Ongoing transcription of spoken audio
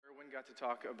got to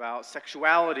talk about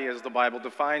sexuality as the Bible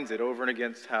defines it, over and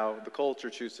against how the culture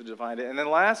chooses to define it. And then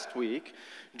last week,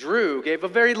 Drew gave a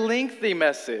very lengthy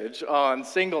message on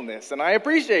singleness. And I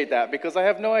appreciate that because I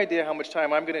have no idea how much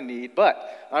time I'm going to need,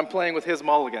 but I'm playing with his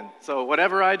mulligan. So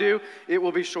whatever I do, it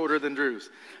will be shorter than Drew's.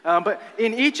 But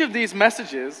in each of these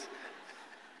messages,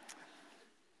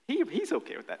 he's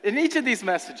okay with that. In each of these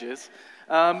messages,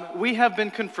 we have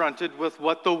been confronted with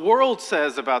what the world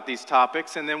says about these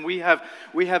topics, and then we have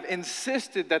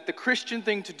insisted that the Christian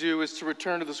thing to do is to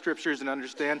return to the Scriptures and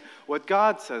understand what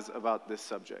God says about this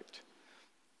subject.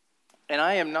 And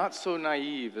I am not so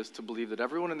naive as to believe that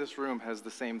everyone in this room has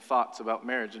the same thoughts about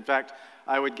marriage. In fact,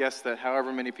 I would guess that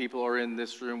however many people are in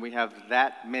this room, we have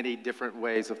that many different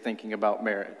ways of thinking about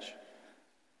marriage.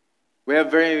 We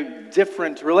have very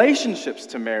different relationships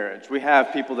to marriage. We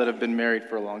have people that have been married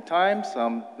for a long time,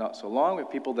 some not so long. We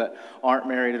have people that aren't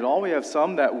married at all. We have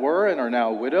some that were and are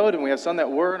now widowed, and we have some that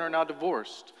were and are now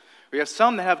divorced. We have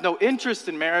some that have no interest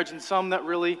in marriage and some that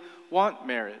really want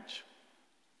marriage.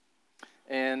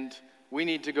 And we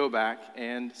need to go back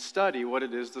and study what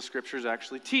it is the Scriptures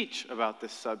actually teach about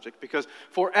this subject, because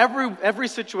for every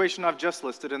situation I've just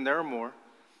listed, and there are more,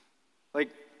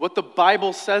 what the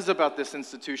Bible says about this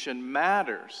institution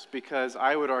matters, because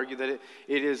I would argue that it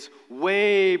is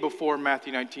way before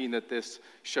Matthew 19 that this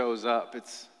shows up.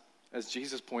 It's, as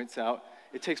Jesus points out,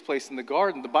 it takes place in the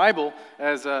garden. The Bible,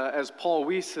 as Paul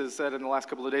Weiss has said in the last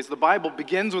couple of days, the Bible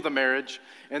begins with a marriage,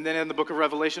 and then in the book of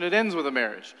Revelation it ends with a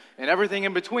marriage. And everything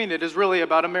in between it is really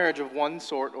about a marriage of one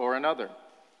sort or another.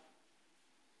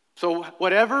 So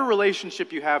whatever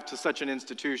relationship you have to such an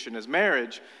institution as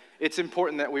marriage, it's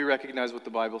important that we recognize what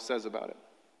the Bible says about it.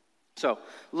 So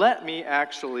let me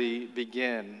actually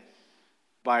begin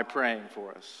by praying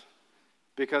for us,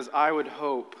 because I would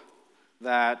hope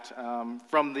that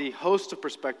from the host of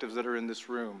perspectives that are in this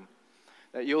room,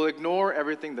 that you'll ignore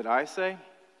everything that I say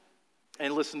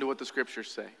and listen to what the Scriptures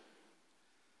say.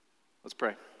 Let's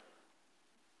pray.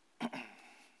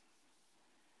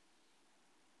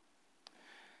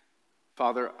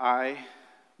 Father, I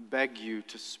beg you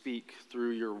to speak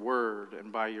through your word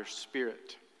and by your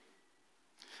Spirit,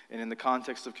 and in the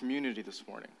context of community this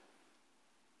morning.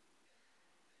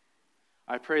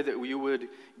 I pray that you would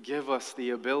give us the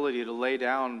ability to lay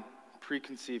down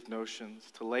preconceived notions,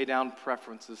 to lay down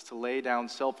preferences, to lay down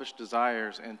selfish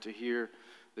desires, and to hear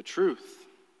the truth.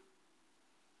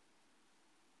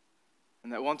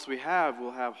 And that once we have, we'll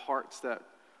have hearts that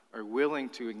are willing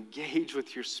to engage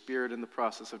with your Spirit in the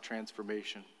process of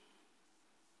transformation.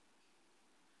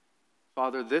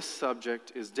 Father, this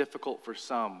subject is difficult for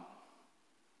some.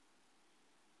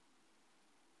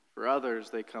 For others,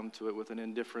 they come to it with an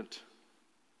indifferent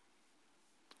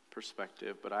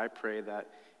perspective. But I pray that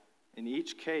in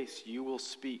each case you will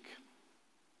speak,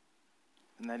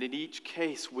 and that in each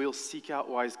case we'll seek out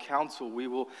wise counsel. We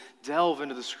will delve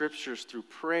into the Scriptures through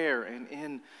prayer and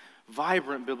in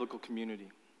vibrant biblical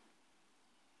community.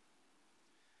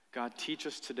 God, teach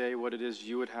us today what it is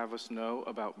you would have us know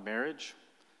about marriage,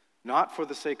 not for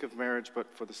the sake of marriage,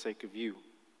 but for the sake of you.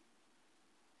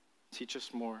 Teach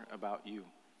us more about you.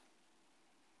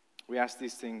 We ask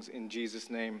these things in Jesus'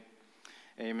 name.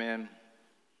 Amen.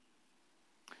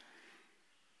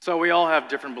 So we all have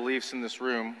different beliefs in this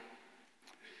room.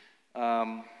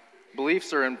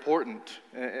 Beliefs are important,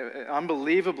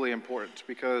 unbelievably important,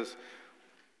 because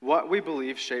what we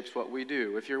believe shapes what we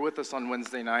do. If you're with us on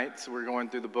Wednesday nights, we're going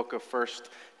through the book of 1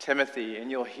 Timothy, and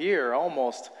you'll hear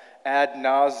almost ad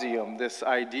nauseum this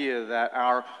idea that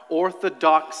our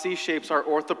orthodoxy shapes our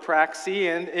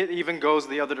orthopraxy, and it even goes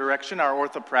the other direction. Our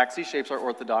orthopraxy shapes our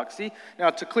orthodoxy.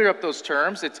 Now, to clear up those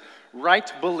terms, it's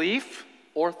right belief,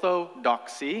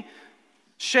 orthodoxy,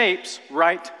 shapes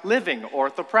right living,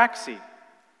 orthopraxy.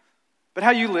 But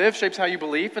how you live shapes how you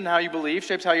believe, and how you believe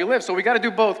shapes how you live. So we got to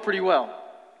do both pretty well.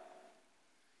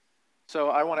 So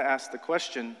I want to ask the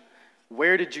question,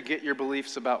 where did you get your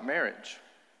beliefs about marriage?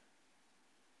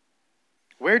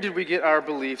 Where did we get our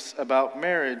beliefs about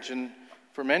marriage? And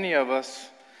for many of us,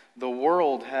 the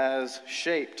world has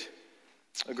shaped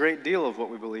a great deal of what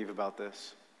we believe about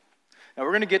this. Now,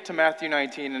 we're going to get to Matthew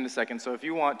 19 in a second, so if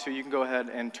you want to, you can go ahead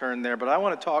and turn there. But I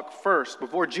want to talk first,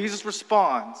 before Jesus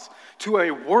responds to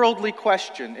a worldly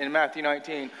question in Matthew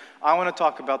 19, I want to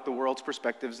talk about the world's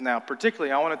perspectives now.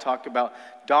 Particularly, I want to talk about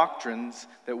doctrines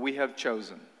that we have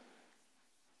chosen.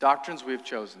 Doctrines we have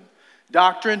chosen.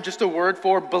 Doctrine, just a word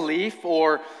for belief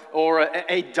or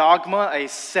a dogma, a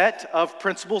set of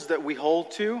principles that we hold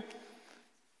to.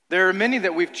 There are many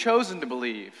that we've chosen to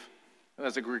believe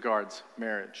as it regards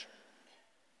marriage.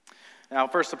 Now,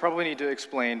 first, I probably need to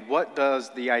explain, what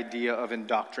does the idea of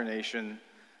indoctrination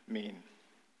mean?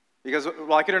 Because,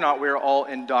 like it or not, we're all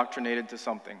indoctrinated to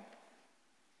something.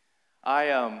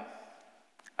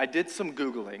 I did some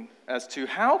Googling as to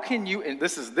how can you, and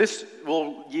this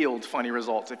will yield funny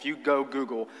results. If you go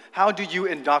Google, how do you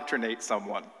indoctrinate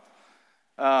someone?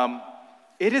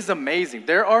 It is amazing.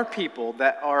 There are people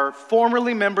that are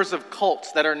formerly members of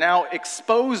cults that are now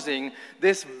exposing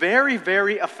this very,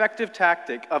 very effective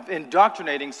tactic of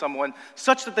indoctrinating someone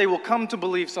such that they will come to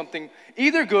believe something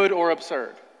either good or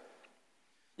absurd.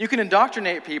 You can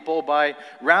indoctrinate people by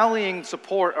rallying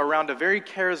support around a very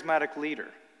charismatic leader.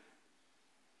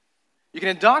 You can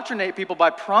indoctrinate people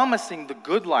by promising the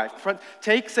good life.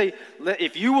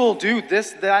 If you will do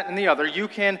this, that, and the other, you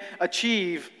can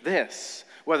achieve this.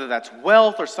 Whether that's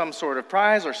wealth or some sort of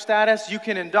prize or status, you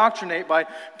can indoctrinate by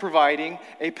providing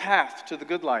a path to the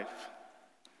good life.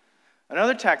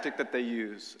 Another tactic that they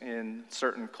use in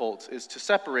certain cults is to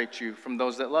separate you from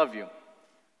those that love you.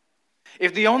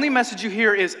 If the only message you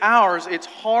hear is ours, it's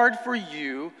hard for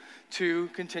you to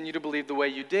continue to believe the way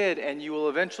you did, and you will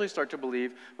eventually start to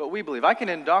believe what we believe. I can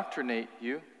indoctrinate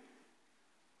you.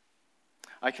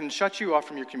 I can shut you off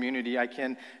from your community. I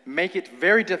can make it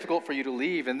very difficult for you to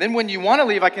leave. And then when you want to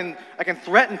leave, I can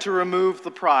threaten to remove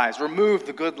the prize, remove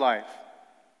the good life.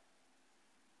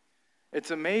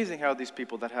 It's amazing how these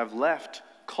people that have left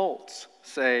cults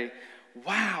say,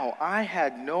 wow, I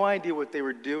had no idea what they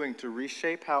were doing to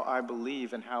reshape how I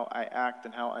believe and how I act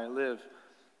and how I live.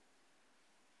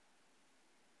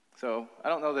 So I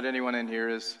don't know that anyone in here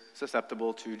is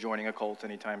susceptible to joining a cult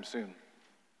anytime soon.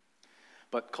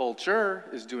 But culture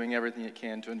is doing everything it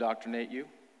can to indoctrinate you.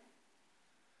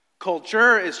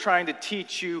 Culture is trying to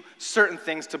teach you certain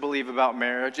things to believe about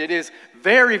marriage. It is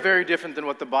very, very different than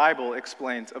what the Bible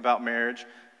explains about marriage.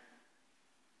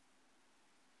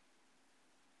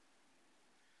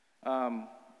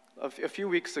 A few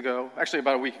weeks ago, actually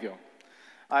about a week ago,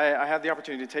 I had the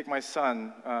opportunity to take my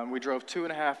son. We drove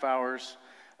 2.5 hours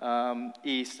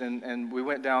east, and we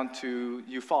went down to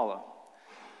Eufaula.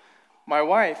 My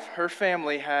wife, her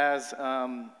family has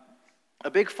a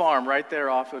big farm right there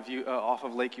off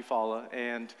of Lake Eufaula,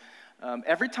 and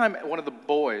every time one of the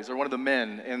boys or one of the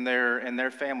men in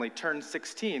their family turns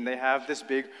 16, they have this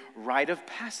big rite of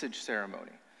passage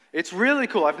ceremony. It's really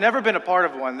cool. I've never been a part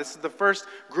of one. This is the first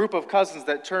group of cousins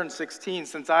that turned 16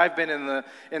 since I've been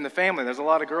in the family. There's a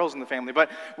lot of girls in the family.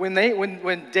 But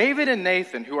when David and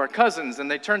Nathan, who are cousins, and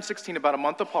they turned 16 about a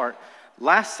month apart,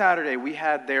 last Saturday we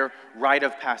had their rite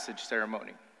of passage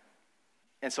ceremony.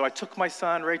 And so I took my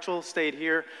son. Rachel stayed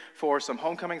here for some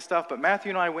homecoming stuff, but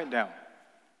Matthew and I went down.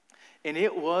 And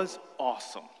it was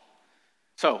awesome.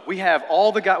 So we have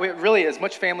all the guys, really as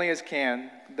much family as can.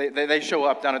 They show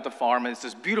up down at the farm, and it's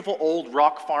this beautiful old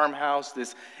rock farmhouse,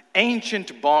 this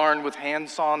ancient barn with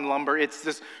hand-sawn lumber. It's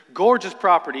this gorgeous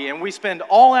property, and we spend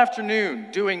all afternoon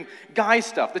doing guy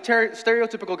stuff, the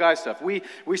stereotypical guy stuff. We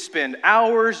spend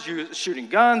hours shooting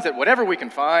guns at whatever we can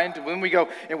find. When we go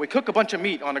and we cook a bunch of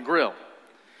meat on a grill.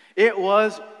 It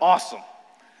was awesome.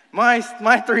 My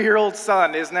 3-year-old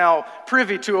son is now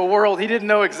privy to a world he didn't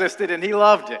know existed, and he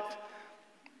loved it.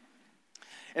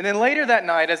 And then later that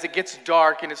night, as it gets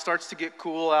dark and it starts to get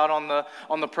cool out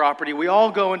on the property, we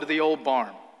all go into the old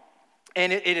barn.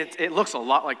 And it looks a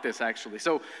lot like this, actually.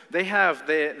 So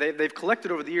they've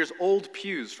collected over the years old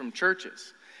pews from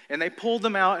churches. And they pulled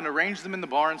them out and arranged them in the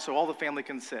barn so all the family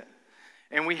can sit.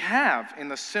 And we have, in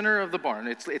the center of the barn,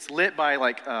 it's lit by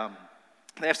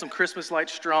they have some Christmas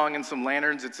lights strung and some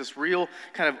lanterns. It's this real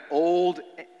kind of old,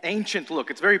 ancient look.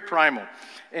 It's very primal.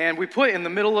 And we put in the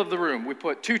middle of the room, we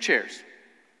put 2 chairs.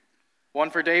 One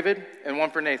for David and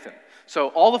one for Nathan. So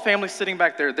all the family's sitting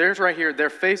back there. Theirs right here. They're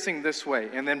facing this way.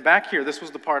 And then back here, this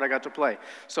was the part I got to play.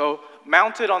 So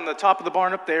mounted on the top of the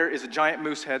barn up there is a giant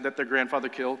moose head that their grandfather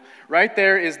killed. Right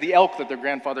there is the elk that their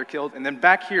grandfather killed. And then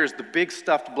back here is the big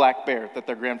stuffed black bear that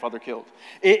their grandfather killed.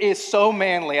 It is so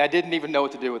manly, I didn't even know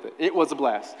what to do with it. It was a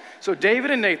blast. So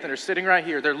David and Nathan are sitting right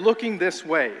here. They're looking this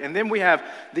way. And then we have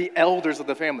the elders of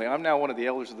the family. I'm now one of the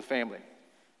elders of the family.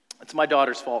 It's my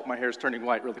daughter's fault. My hair's turning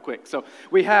white really quick. So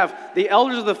we have the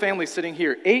elders of the family sitting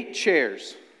here, 8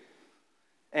 chairs.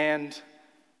 And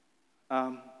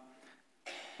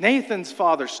Nathan's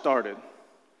father started.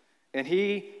 And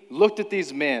he looked at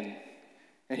these men.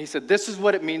 And he said, this is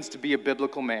what it means to be a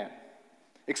biblical man.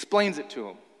 Explains it to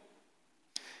them.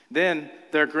 Then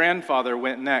their grandfather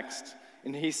went next.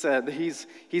 And he said he's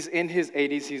in his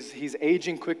 80s, he's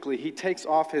aging quickly. He takes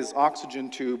off his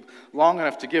oxygen tube long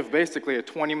enough to give basically a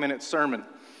 20-minute sermon.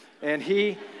 And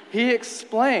he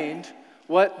explained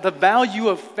what the value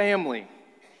of family.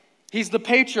 He's the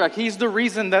patriarch. He's the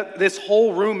reason that this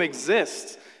whole room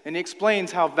exists. And he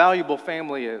explains how valuable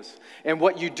family is and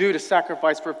what you do to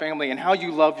sacrifice for family and how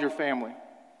you love your family.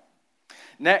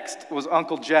 Next was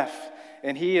Uncle Jeff,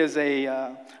 and he is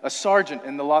a sergeant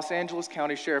in the Los Angeles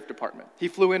County Sheriff Department. He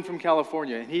flew in from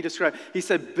California, and he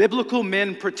said, biblical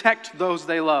men protect those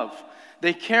they love.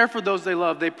 They care for those they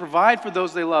love. They provide for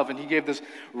those they love. And he gave this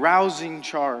rousing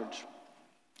charge.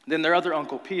 Then their other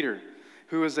uncle, Peter,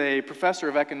 who is a professor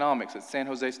of economics at San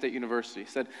Jose State University,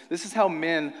 said, this is how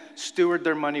men steward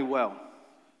their money well.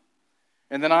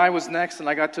 And then I was next, and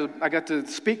I got to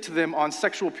speak to them on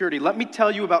sexual purity. Let me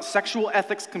tell you about sexual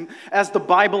ethics as the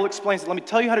Bible explains it. Let me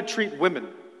tell you how to treat women.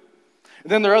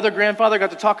 And then their other grandfather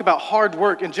got to talk about hard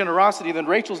work and generosity. Then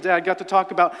Rachel's dad got to talk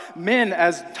about men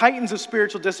as titans of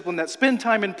spiritual discipline that spend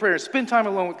time in prayer, spend time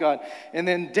alone with God. And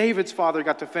then David's father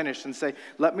got to finish and say,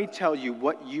 let me tell you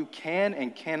what you can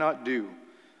and cannot do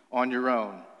on your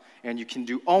own. And you can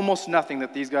do almost nothing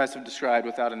that these guys have described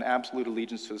without an absolute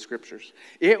allegiance to the scriptures.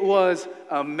 It was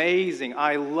amazing.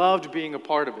 I loved being a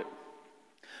part of it.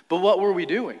 But what were we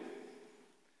doing?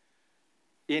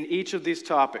 In each of these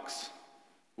topics,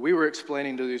 we were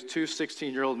explaining to these two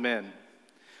 16-year-old men,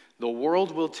 the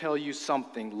world will tell you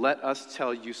something, let us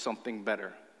tell you something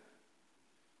better.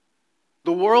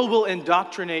 The world will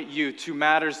indoctrinate you to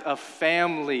matters of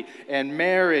family and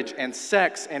marriage and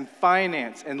sex and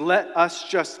finance, and let us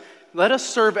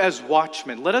serve as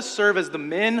watchmen. Let us serve as the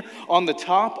men on the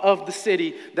top of the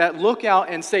city that look out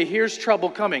and say, here's trouble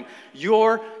coming.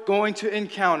 You're going to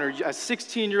encounter, as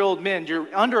 16-year-old men, you're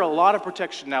under a lot of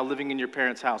protection now living in your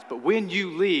parents' house. But when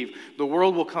you leave, the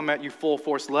world will come at you full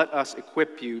force. Let us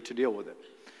equip you to deal with it.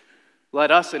 Let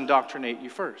us indoctrinate you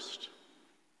first.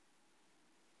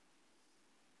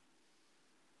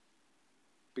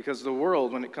 Because the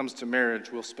world, when it comes to marriage,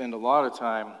 will spend a lot of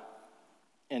time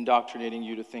indoctrinating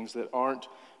you to things that aren't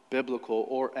biblical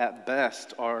or at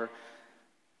best are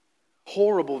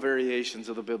horrible variations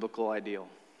of the biblical ideal.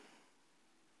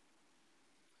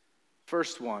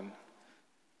 First one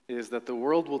is that the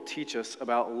world will teach us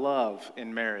about love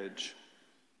in marriage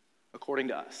according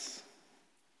to us.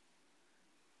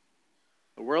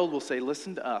 The world will say,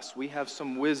 listen to us. We have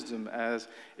some wisdom as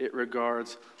it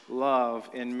regards love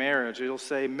in marriage. It'll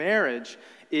say marriage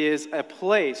is a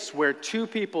place where two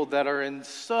people that are in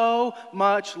so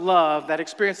much love, that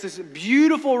experience this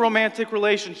beautiful romantic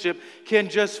relationship, can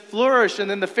just flourish, and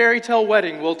then the fairy tale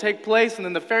wedding will take place, and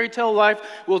then the fairy tale life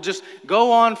will just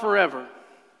go on forever.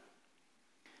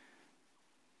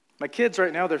 My kids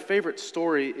right now, their favorite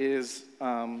story is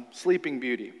Sleeping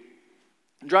Beauty.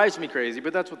 It drives me crazy,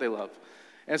 but that's what they love.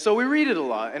 And so we read it a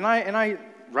lot. And I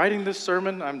writing this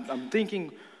sermon, I'm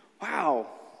thinking, wow,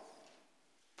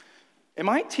 am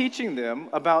I teaching them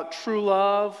about true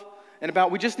love and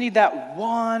about we just need that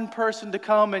one person to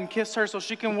come and kiss her so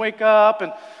she can wake up?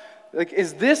 And like,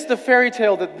 is this the fairy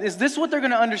tale? Is this what they're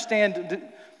going to understand?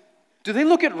 Do they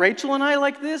look at Rachel and I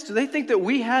like this? Do they think that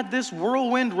we had this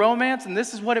whirlwind romance and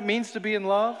this is what it means to be in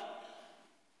love?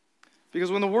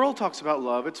 Because when the world talks about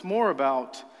love, it's more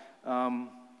about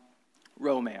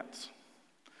romance,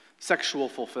 sexual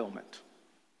fulfillment.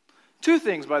 Two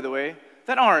things, by the way,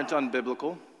 that aren't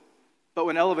unbiblical, but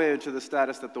when elevated to the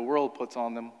status that the world puts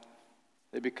on them,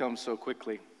 they become so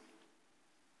quickly.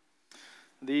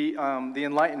 The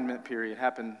Enlightenment period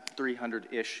happened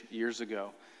 300-ish years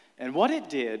ago. And what it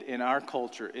did in our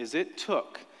culture is it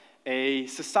took a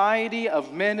society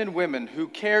of men and women who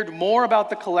cared more about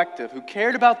the collective, who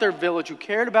cared about their village, who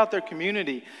cared about their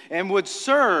community, and would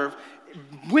serve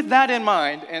with that in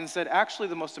mind, and said, actually,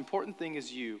 the most important thing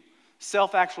is you.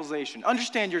 Self-actualization.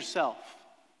 Understand yourself.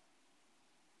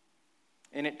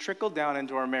 And it trickled down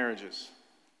into our marriages.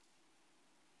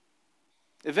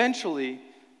 Eventually,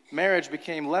 marriage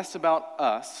became less about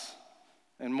us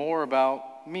and more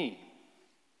about me.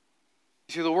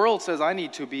 You see, the world says I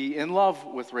need to be in love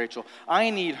with Rachel.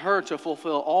 I need her to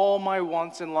fulfill all my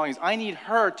wants and longings. I need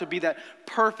her to be that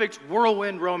perfect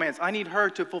whirlwind romance. I need her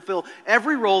to fulfill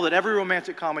every role that every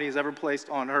romantic comedy has ever placed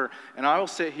on her. And I will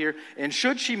sit here, and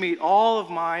should she meet all of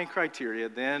my criteria,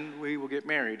 then we will get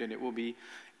married, and it will be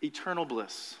eternal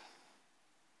bliss.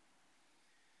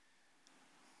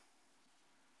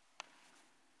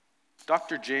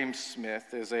 Dr. James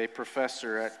Smith is a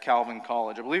professor at Calvin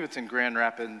College. I believe it's in Grand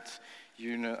Rapids,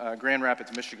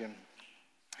 Michigan.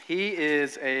 He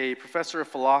is a professor of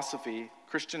philosophy,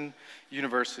 Christian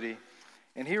University,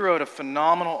 and he wrote a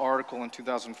phenomenal article in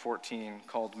 2014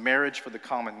 called Marriage for the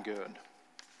Common Good.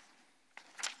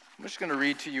 I'm just going to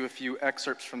read to you a few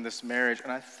excerpts from this marriage,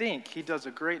 and I think he does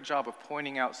a great job of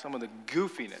pointing out some of the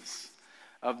goofiness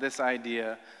of this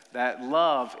idea that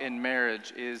love in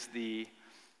marriage is the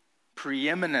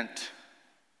preeminent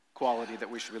quality that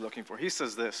we should be looking for. He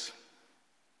says this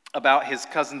about his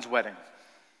cousin's wedding.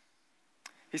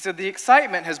 He said, "The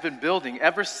excitement has been building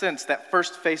ever since that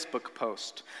first Facebook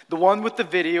post, the one with the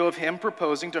video of him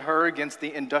proposing to her against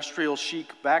the industrial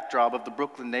chic backdrop of the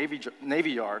Brooklyn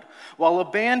Navy Yard, while a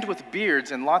band with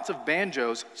beards and lots of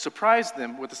banjos surprised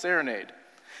them with a serenade.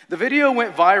 The video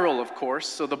went viral, of course,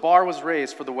 so the bar was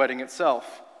raised for the wedding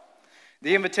itself.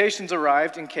 The invitations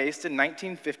arrived encased in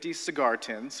 1950s cigar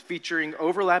tins, featuring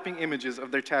overlapping images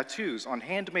of their tattoos on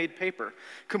handmade paper,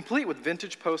 complete with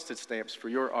vintage postage stamps for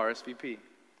your RSVP.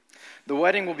 The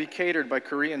wedding will be catered by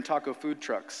Korean taco food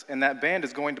trucks, and that band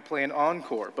is going to play an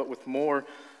encore, but with more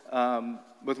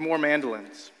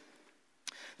mandolins.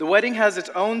 The wedding has its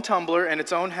own Tumblr and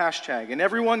its own hashtag, and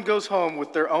everyone goes home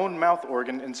with their own mouth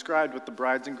organ inscribed with the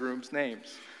bride's and groom's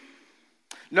names.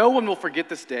 No one will forget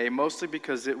this day, mostly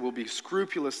because it will be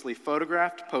scrupulously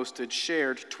photographed, posted,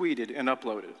 shared, tweeted, and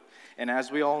uploaded. And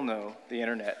as we all know, the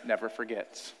internet never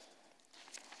forgets."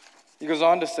 He goes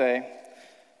on to say,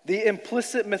 "The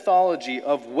implicit mythology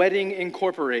of wedding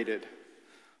incorporated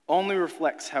only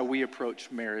reflects how we approach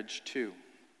marriage too.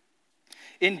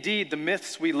 Indeed, the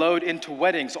myths we load into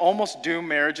weddings almost doom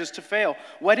marriages to fail.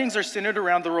 Weddings are centered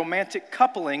around the romantic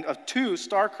coupling of two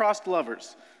star-crossed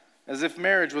lovers, as if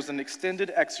marriage was an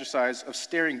extended exercise of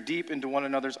staring deep into one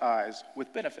another's eyes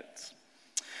with benefits.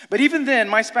 But even then,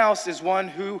 my spouse is one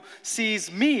who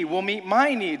sees me, will meet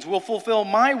my needs, will fulfill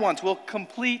my wants, will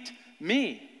complete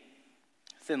me."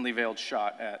 Thinly veiled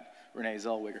shot at Renee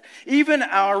Zellweger. "Even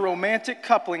our romantic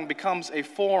coupling becomes a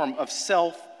form of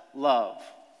self-love."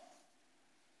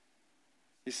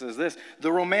 He says this,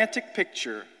 "The romantic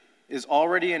picture is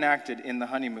already enacted in the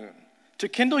honeymoon. To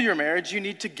kindle your marriage, you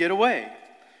need to get away.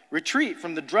 Retreat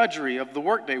from the drudgery of the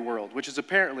workday world, which is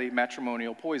apparently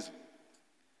matrimonial poison.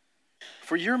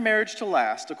 For your marriage to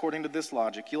last, according to this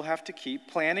logic, you'll have to keep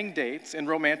planning dates and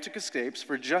romantic escapes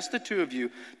for just the two of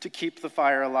you to keep the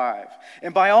fire alive.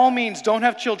 And by all means, don't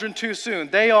have children too soon.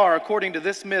 They are, according to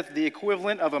this myth, the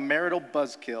equivalent of a marital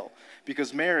buzzkill,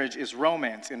 because marriage is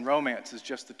romance, and romance is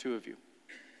just the two of you."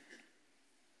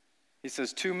 He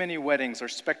says, "Too many weddings are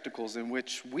spectacles in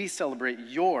which we celebrate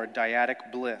your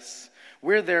dyadic bliss.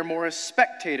 We're there more as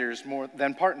spectators more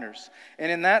than partners.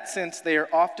 And in that sense, they are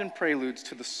often preludes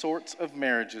to the sorts of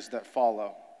marriages that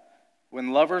follow. When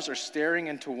lovers are staring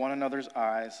into one another's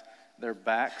eyes, their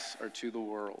backs are to the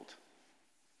world."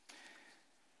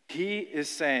 He is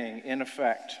saying, in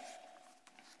effect,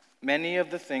 many of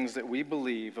the things that we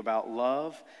believe about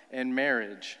love and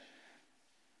marriage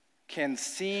can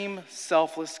seem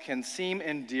selfless, can seem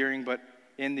endearing, but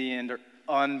in the end are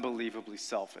unbelievably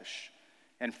selfish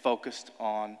and focused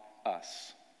on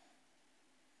us.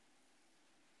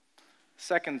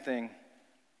 Second thing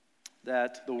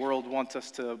that the world wants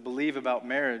us to believe about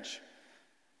marriage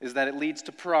is that it leads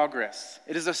to progress.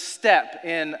 It is a step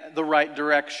in the right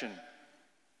direction.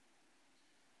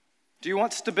 Do you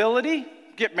want stability?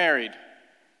 Get married.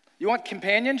 You want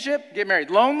companionship? Get married.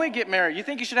 Lonely? Get married. You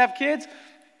think you should have kids?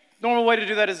 Normal way to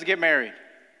do that is to get married.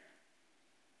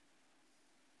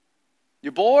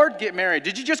 You're bored? Get married.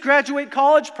 Did you just graduate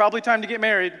college? Probably time to get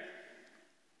married.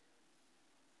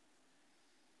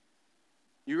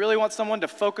 You really want someone to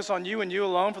focus on you and you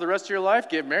alone for the rest of your life?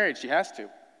 Get married. She has to.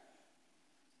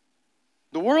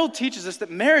 The world teaches us that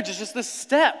marriage is just this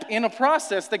step in a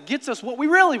process that gets us what we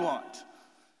really want.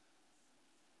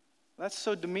 That's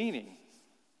so demeaning.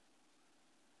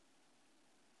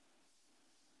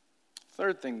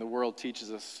 Third thing the world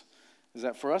teaches us is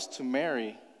that for us to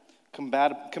marry,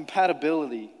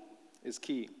 compatibility is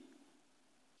key.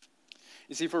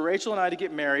 You see, for Rachel and I to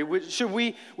get married, we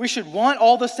should want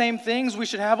all the same things. We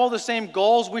should have all the same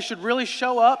goals. We should really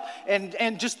show up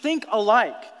and just think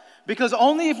alike. Because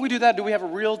only if we do that do we have a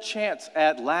real chance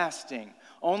at lasting.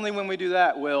 Only when we do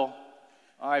that will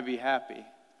I be happy.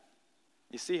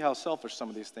 You see how selfish some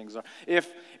of these things are.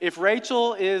 If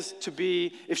Rachel is to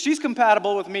be, if she's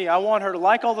compatible with me, I want her to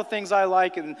like all the things I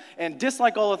like and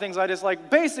dislike all the things I dislike.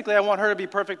 Basically, I want her to be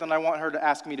perfect and I want her to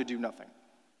ask me to do nothing.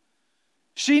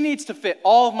 She needs to fit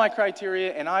all of my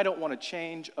criteria and I don't want to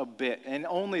change a bit. And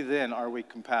only then are we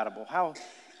compatible.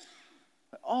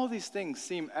 All these things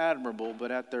seem admirable,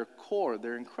 but at their core,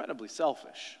 they're incredibly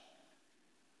selfish.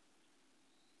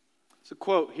 It's a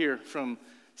quote here from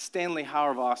Stanley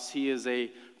Hauerwas. He is a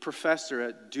professor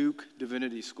at Duke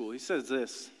Divinity School. He says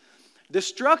this: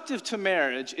 "Destructive to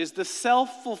marriage is the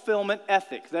self-fulfillment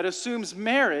ethic that assumes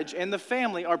marriage and the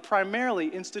family are primarily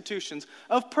institutions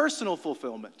of personal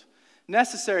fulfillment,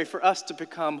 necessary for us to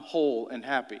become whole and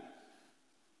happy.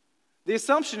 The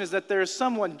assumption is that there is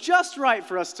someone just right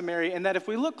for us to marry, and that if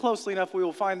we look closely enough, we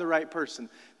will find the right person.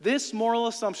 This moral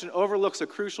assumption overlooks a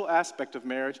crucial aspect of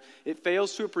marriage. It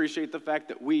fails to appreciate the fact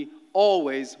that we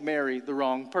always marry the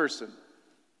wrong person.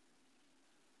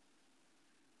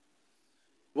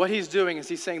 What he's doing is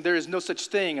he's saying there is no such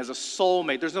thing as a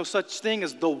soulmate. There's no such thing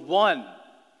as the one.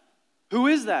 Who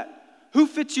is that? Who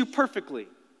fits you perfectly?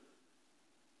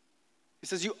 He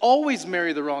says you always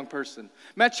marry the wrong person.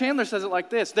 Matt Chandler says it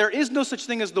like this: there is no such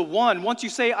thing as the one. Once you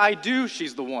say, I do,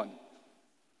 she's the one.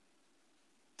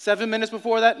 7 minutes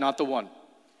before that, not the one.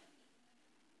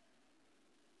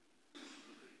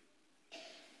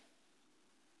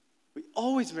 We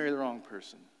always marry the wrong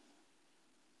person.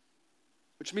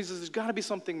 Which means there's got to be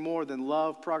something more than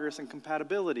love, progress, and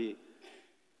compatibility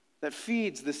that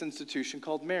feeds this institution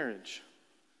called marriage.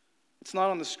 It's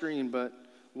not on the screen, but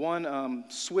one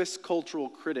Swiss cultural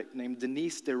critic named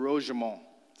Denise de Rougemont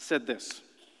said this: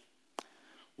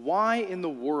 why in the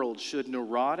world should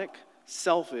neurotic,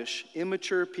 selfish,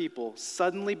 immature people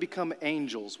suddenly become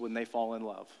angels when they fall in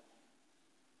love?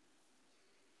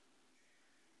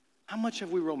 How much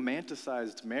have we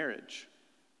romanticized marriage?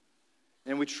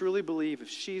 And we truly believe if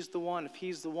she's the one, if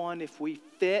he's the one, if we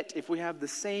fit, if we have the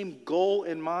same goal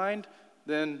in mind,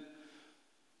 then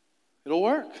it'll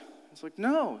work. It's like,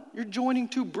 no, you're joining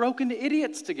two broken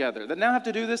idiots together that now have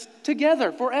to do this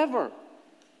together forever.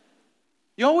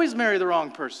 You always marry the wrong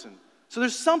person. So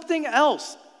there's something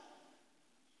else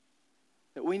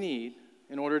that we need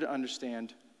in order to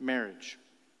understand marriage.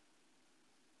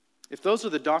 If those are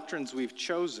the doctrines we've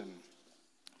chosen,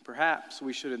 perhaps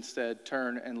we should instead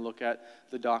turn and look at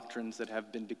the doctrines that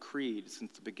have been decreed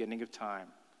since the beginning of time.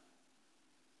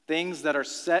 Things that are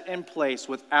set in place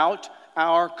without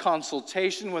our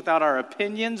consultation, without our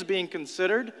opinions being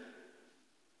considered.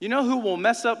 You know who will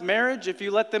mess up marriage if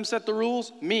you let them set the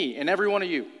rules? Me and every one of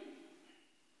you.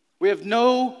 We have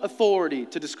no authority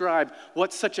to describe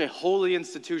what such a holy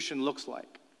institution looks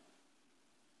like.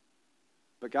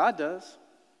 But God does,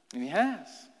 and He has.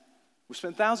 We've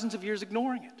spent thousands of years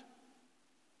ignoring it.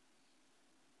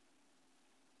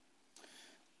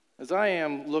 As I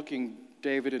am looking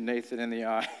David and Nathan in the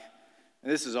eye,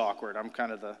 and this is awkward. I'm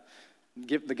kind of the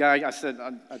guy.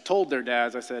 I told their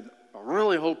dads, I said, I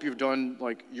really hope you've done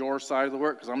like your side of the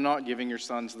work, because I'm not giving your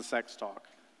sons the sex talk.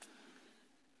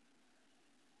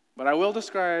 But I will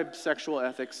describe sexual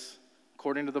ethics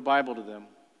according to the Bible to them.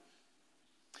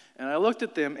 And I looked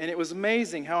at them, and it was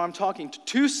amazing how I'm talking to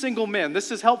two single men.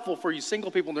 This is helpful for you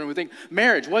single people who think,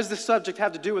 marriage, what does this subject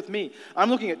have to do with me? I'm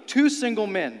looking at two single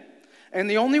men. And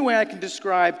the only way I can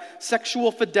describe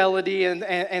sexual fidelity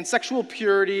and sexual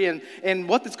purity and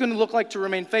what it's going to look like to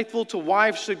remain faithful to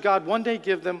wives should God one day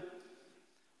give them,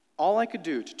 all I could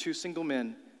do to two single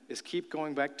men is keep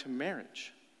going back to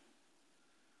marriage.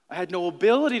 I had no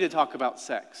ability to talk about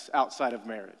sex outside of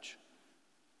marriage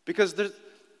because the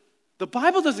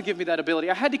Bible doesn't give me that ability.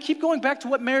 I had to keep going back to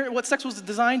what sex was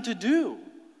designed to do.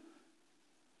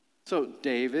 So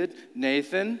David,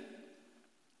 Nathan,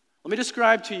 let me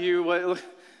describe to you,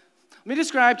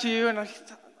 and I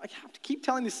have to keep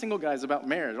telling these single guys about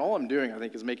marriage. All I'm doing, I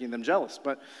think, is making them jealous.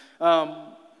 But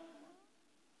I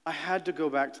had to go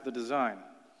back to the design.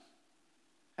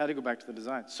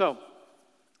 So,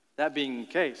 that being the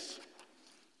case,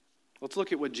 let's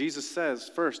look at what Jesus says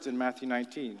first in Matthew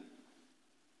 19.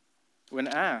 When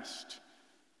asked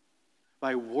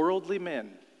by worldly men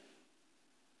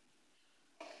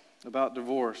about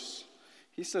divorce,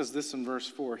 he says this in verse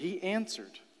 4. He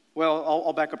answered,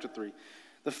 I'll back up to 3.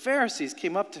 The Pharisees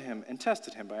came up to him and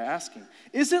tested him by asking,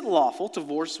 is it lawful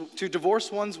to divorce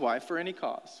one's wife for any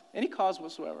cause? Any cause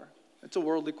whatsoever. It's a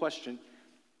worldly question.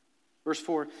 Verse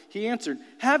 4, he answered,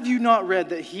 have you not read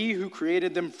that he who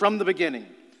created them from the beginning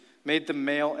made them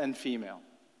male and female?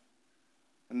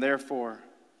 And therefore,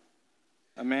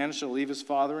 a man shall leave his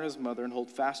father and his mother and hold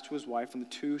fast to his wife, and the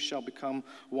two shall become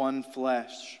one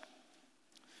flesh.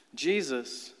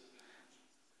 Jesus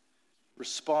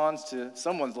responds to,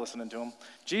 someone's listening to him.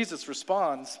 Jesus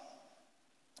responds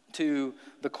to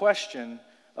the question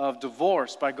of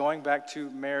divorce by going back to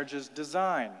marriage's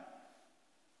design.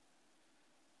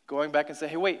 Going back and say,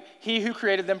 hey, wait, he who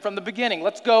created them from the beginning.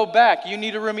 Let's go back. You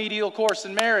need a remedial course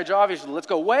in marriage, obviously. Let's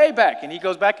go way back. And he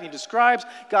goes back and he describes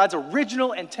God's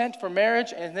original intent for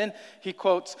marriage, and then he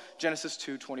quotes Genesis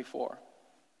 2:24.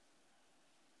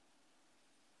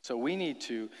 So we need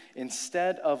to,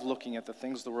 instead of looking at the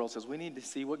things the world says, we need to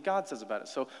see what God says about it.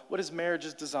 So what is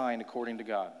marriage's design according to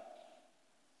God?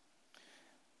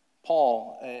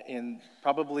 Paul, in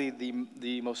probably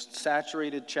the most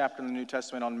saturated chapter in the New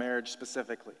Testament on marriage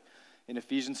specifically, in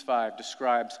Ephesians 5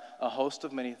 describes a host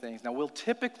of many things. Now, we'll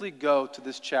typically go to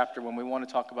this chapter when we want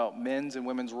to talk about men's and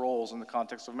women's roles in the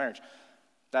context of marriage.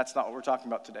 That's not what we're talking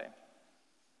about today.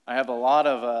 I have a lot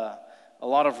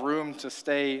of room to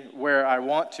stay where I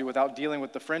want to without dealing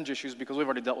with the fringe issues because we've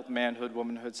already dealt with manhood,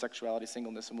 womanhood, sexuality,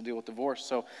 singleness, and we'll deal with divorce.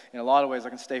 So in a lot of ways, I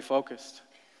can stay focused.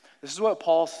 This is what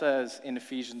Paul says in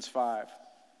Ephesians 5.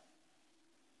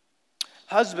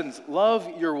 Husbands,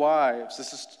 love your wives.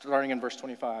 This is starting in verse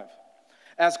 25.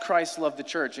 As Christ loved the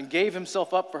church and gave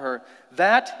himself up for her,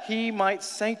 that he might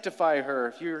sanctify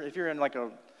her. If you're in like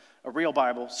a real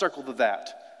Bible, circle the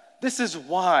that. This is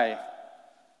why.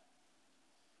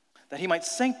 That he might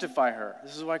sanctify her.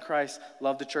 This is why Christ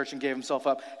loved the church and gave himself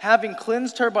up, having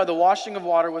cleansed her by the washing of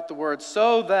water with the word,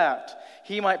 so that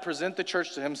he might present the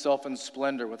church to himself in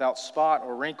splendor, without spot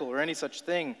or wrinkle or any such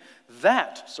thing,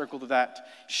 that, circle to that,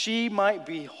 she might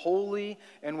be holy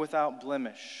and without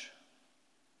blemish.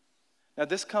 Now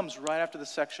this comes right after the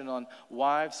section on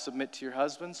wives, submit to your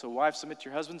husbands. So wives, submit to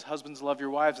your husbands. Husbands, love your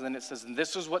wives. And then it says, and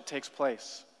this is what takes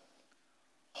place.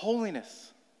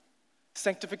 Holiness,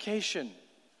 sanctification.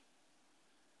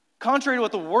 Contrary to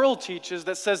what the world teaches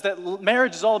that says that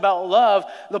marriage is all about love,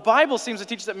 the Bible seems to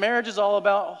teach that marriage is all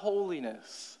about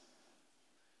holiness.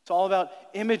 It's all about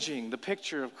imaging the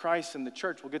picture of Christ in the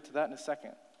church. We'll get to that in a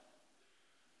second.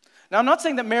 Now, I'm not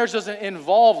saying that marriage doesn't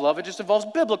involve love. It just involves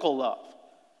biblical love.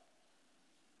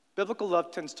 Biblical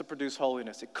love tends to produce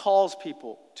holiness. It calls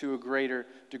people to a greater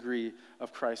degree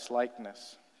of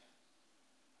Christ-likeness.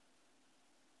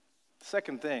 The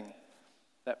second thing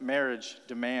that marriage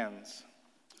demands,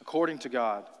 according to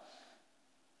God,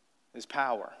 is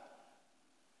power.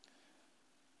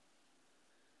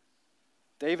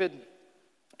 David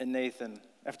and Nathan,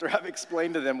 after I've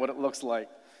explained to them what it looks like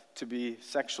to be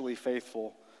sexually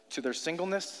faithful to their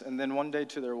singleness and then one day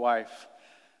to their wife,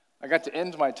 I got to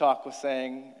end my talk with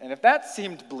saying, and if that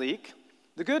seemed bleak,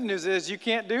 the good news is you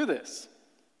can't do this.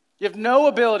 You have no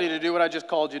ability to do what I just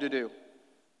called you to do.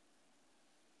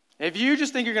 If you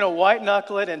just think you're going to white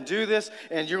knuckle it and do this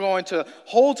and you're going to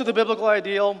hold to the biblical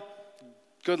ideal,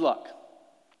 good luck.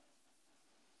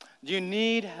 You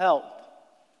need help.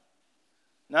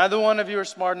 Neither one of you are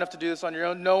smart enough to do this on your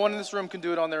own. No one in this room can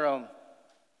do it on their own.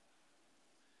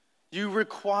 You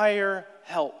require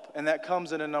help, and that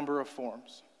comes in a number of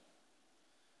forms.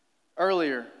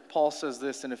 Earlier, Paul says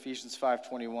this in Ephesians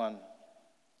 5:21.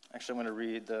 Actually, I'm going to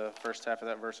read the first half of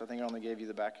that verse. I think I only gave you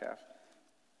the back half.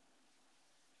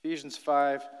 Ephesians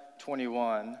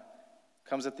 5:21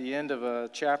 comes at the end of a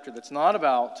chapter that's not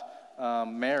about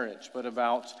marriage, but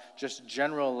about just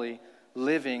generally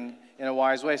living in a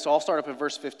wise way. So I'll start up at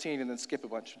verse 15 and then skip a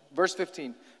bunch. Verse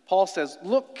 15, Paul says,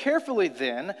 "Look carefully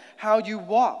then how you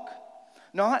walk,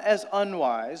 not as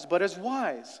unwise, but as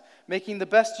wise, making the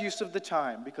best use of the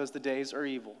time, because the days are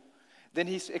evil." Then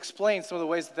he explains some of the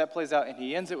ways that plays out, and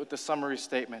he ends it with the summary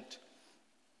statement: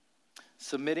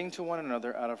 submitting to one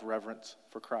another out of reverence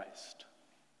for Christ.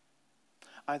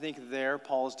 I think there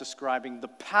Paul is describing the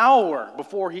power,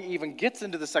 before he even gets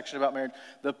into the section about marriage,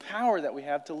 the power that we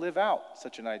have to live out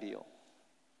such an ideal.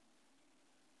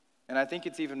 And I think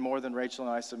it's even more than Rachel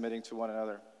and I submitting to one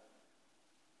another.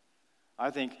 I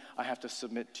think I have to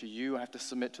submit to you. I have to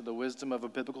submit to the wisdom of a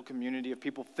biblical community of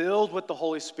people filled with the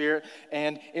Holy Spirit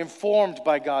and informed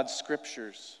by God's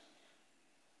scriptures.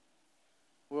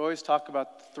 We always talk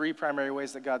about the three primary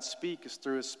ways that God speaks is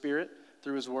through his Spirit,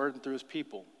 through his word, and through his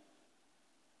people.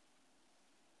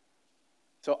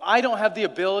 So I don't have the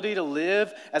ability to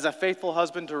live as a faithful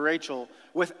husband to Rachel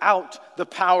without the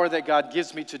power that God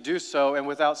gives me to do so and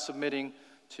without submitting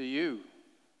to you.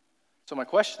 So my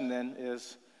question then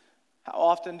is, how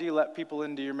often do you let people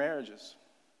into your marriages?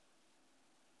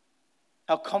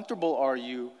 How comfortable are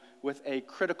you with a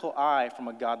critical eye from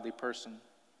a godly person?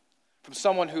 From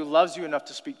someone who loves you enough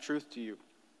to speak truth to you?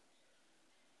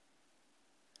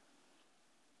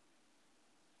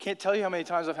 Can't tell you how many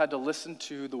times I've had to listen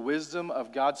to the wisdom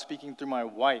of God speaking through my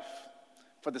wife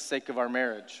for the sake of our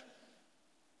marriage.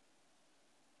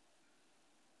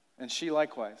 And she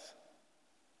likewise.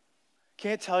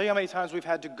 Can't tell you how many times we've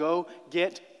had to go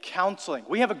get counseling.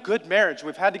 We have a good marriage.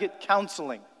 We've had to get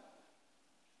counseling.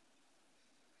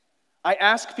 I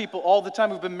ask people all the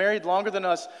time who've been married longer than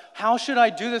us, how should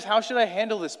I do this? How should I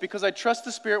handle this? Because I trust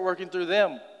the Spirit working through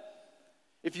them.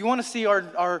 If you want to see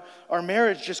our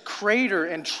marriage just crater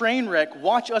and train wreck,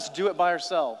 watch us do it by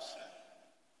ourselves.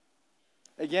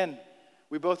 Again,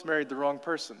 we both married the wrong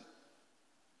person.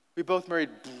 We both married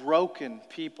broken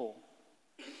people.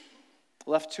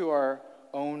 Left to our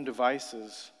own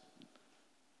devices,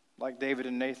 like David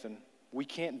and Nathan, we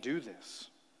can't do this.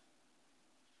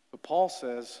 But Paul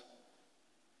says,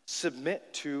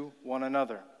 Submit to one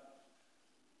another.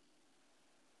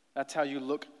 That's how you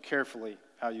look carefully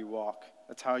how you walk.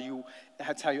 That's how you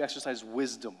exercise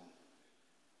wisdom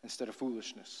instead of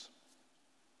foolishness.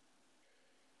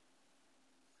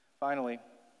 Finally,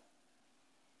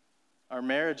 our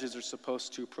marriages are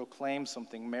supposed to proclaim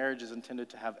something. Marriage is intended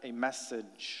to have a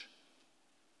message.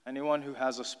 Anyone who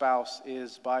has a spouse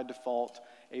is, by default,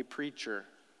 a preacher.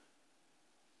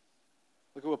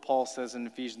 Look at what Paul says in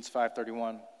Ephesians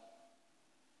 5:31.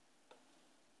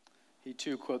 He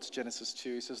too quotes Genesis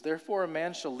 2. He says, "Therefore a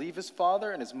man shall leave his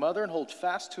father and his mother and hold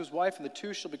fast to his wife, and the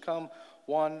two shall become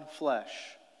one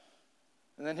flesh."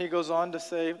 And then he goes on to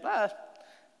say,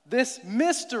 this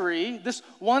mystery, this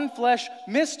one flesh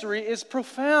mystery is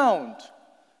profound.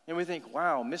 And we think,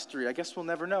 wow, mystery, I guess we'll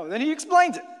never know. And then he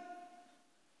explains it.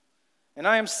 And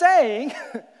I am saying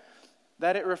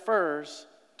that it refers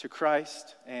to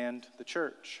Christ and the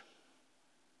church.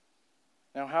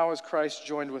 Now, how is Christ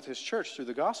joined with his church? Through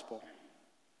the gospel.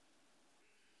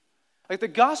 Like, the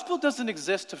gospel doesn't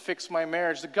exist to fix my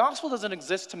marriage. The gospel doesn't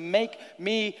exist to make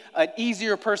me an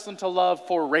easier person to love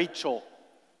for Rachel,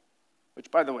 which,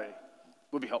 by the way,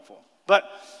 would be helpful. But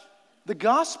the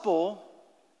gospel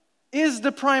is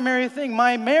the primary thing.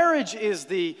 My marriage is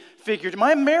the figure.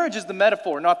 My marriage is the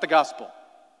metaphor, not the gospel.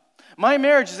 My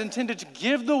marriage is intended to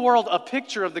give the world a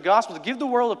picture of the gospel, to give the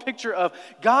world a picture of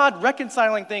God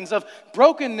reconciling things, of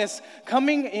brokenness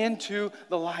coming into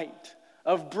the light,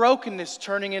 of brokenness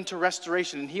turning into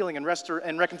restoration and healing and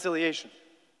reconciliation.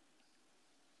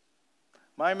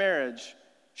 My marriage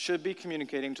should be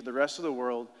communicating to the rest of the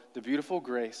world the beautiful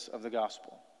grace of the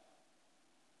gospel.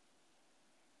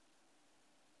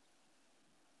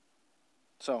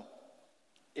 So,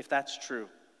 if that's true,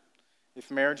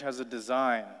 if marriage has a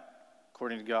design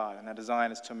according to God, and that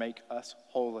design is to make us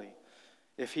holy,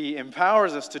 if he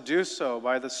empowers us to do so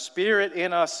by the Spirit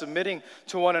in us submitting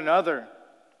to one another,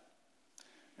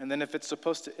 and then if it's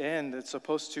supposed to end, it's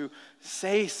supposed to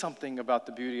say something about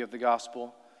the beauty of the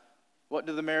gospel, what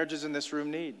do the marriages in this room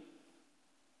need?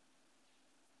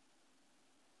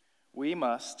 We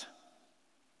must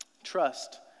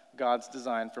trust God's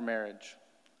design for marriage.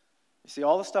 You see,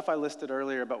 all the stuff I listed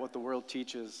earlier about what the world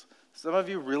teaches, some of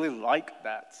you really like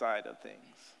that side of things.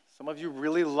 Some of you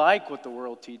really like what the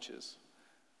world teaches.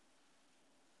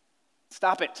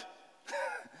 Stop it.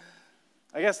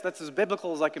 I guess that's as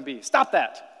biblical as I can be. Stop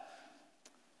that.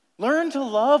 Learn to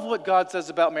love what God says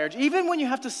about marriage, even when you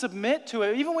have to submit to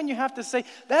it, even when you have to say,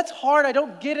 that's hard, I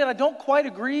don't get it, I don't quite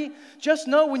agree. Just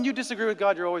know when you disagree with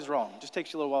God, you're always wrong. It just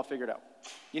takes you a little while to figure it out.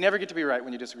 You never get to be right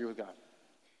when you disagree with God.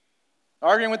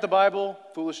 Arguing with the Bible,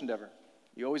 foolish endeavor.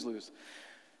 You always lose.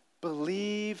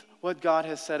 Believe what God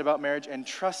has said about marriage and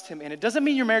trust him in it. Doesn't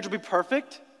mean your marriage will be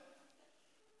perfect,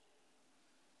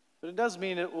 but it does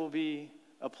mean it will be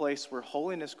a place where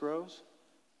holiness grows.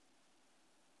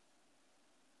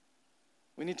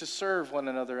 We need to serve one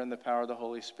another in the power of the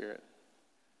Holy Spirit.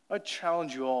 I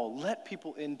challenge you all, let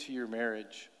people into your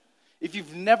marriage. If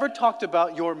you've never talked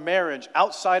about your marriage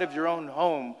outside of your own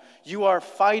home, you are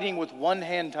fighting with one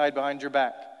hand tied behind your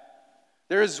back.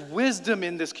 There is wisdom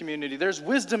in this community. There's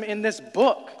wisdom in this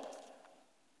book.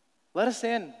 Let us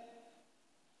in.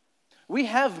 We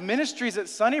have ministries at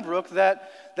Sunnybrook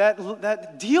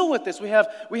that deal with this. We have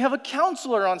a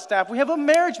counselor on staff. We have a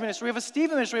marriage ministry. We have a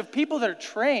Stephen ministry. We have people that are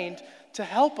trained to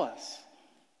help us.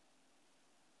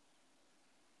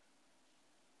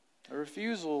 A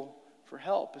refusal for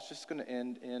help is just going to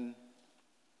end in,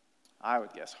 I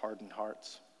would guess, hardened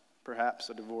hearts. Perhaps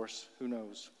a divorce. Who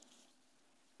knows?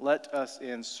 Let us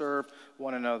in. Serve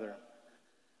one another.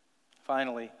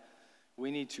 Finally,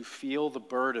 we need to feel the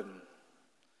burden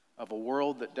of a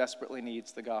world that desperately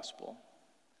needs the gospel.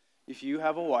 If you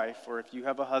have a wife or if you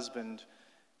have a husband,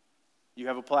 you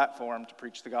have a platform to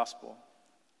preach the gospel.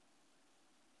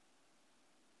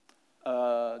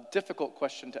 A difficult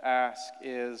question to ask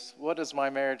is, what does my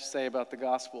marriage say about the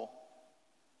gospel?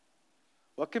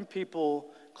 What can people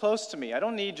close to me? I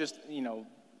don't need just,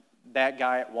 that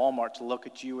guy at Walmart to look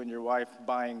at you and your wife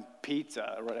buying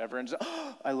pizza or whatever and say,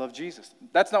 oh, I love Jesus.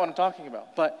 That's not what I'm talking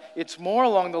about. But it's more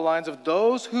along the lines of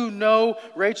those who know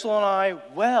Rachel and I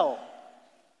well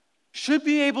should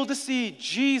be able to see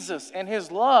Jesus and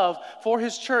his love for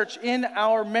his church in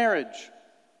our marriage.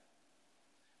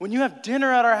 When you have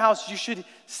dinner at our house, you should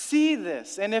see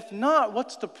this. And if not,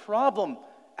 what's the problem?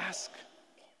 Ask.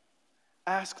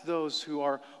 Ask those who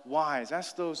are wise.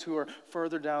 Ask those who are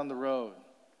further down the road.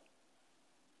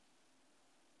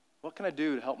 What can I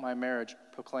do to help my marriage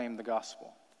proclaim the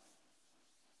gospel?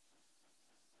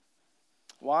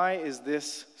 Why is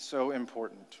this so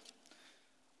important?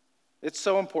 It's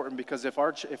so important because if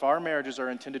our marriages are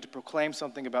intended to proclaim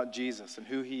something about Jesus and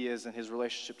who he is and his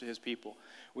relationship to his people,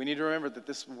 we need to remember that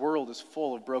this world is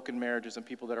full of broken marriages and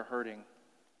people that are hurting.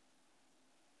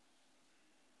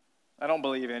 I don't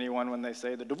believe anyone when they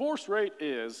say the divorce rate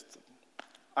is.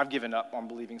 I've given up on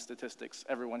believing statistics.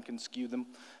 Everyone can skew them.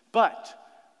 But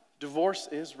divorce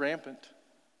is rampant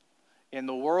in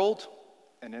the world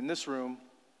and in this room.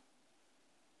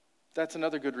 That's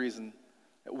another good reason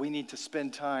that we need to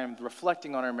spend time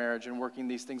reflecting on our marriage and working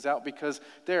these things out, because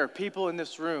there are people in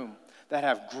this room that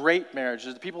have great marriages.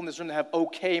 There are people in this room that have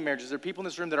okay marriages. There are people in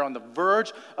this room that are on the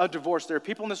verge of divorce. There are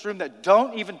people in this room that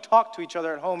don't even talk to each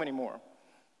other at home anymore.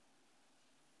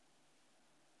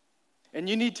 And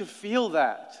you need to feel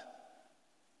that.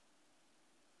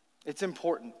 It's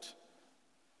important.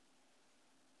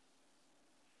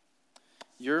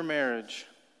 Your marriage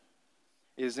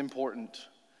is important,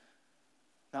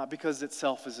 not because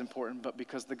itself is important, but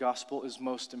because the gospel is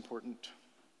most important.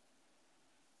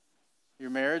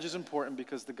 Your marriage is important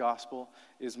because the gospel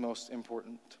is most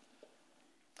important.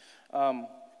 On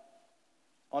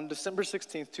December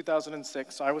 16th,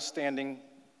 2006, I was standing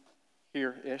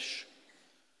here-ish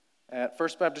at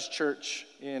First Baptist Church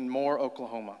in Moore,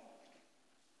 Oklahoma.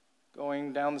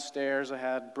 Going down the stairs, I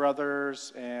had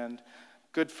brothers and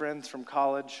good friends from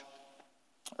college.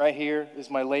 Right here is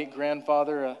my late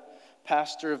grandfather, a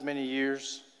pastor of many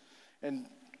years. And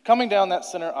coming down that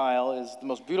center aisle is the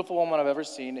most beautiful woman I've ever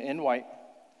seen in white.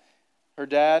 Her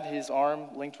dad, his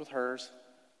arm linked with hers.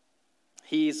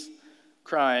 He's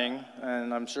crying,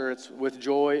 and I'm sure it's with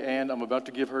joy, and I'm about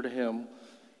to give her to him.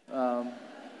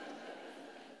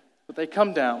 But they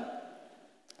come down,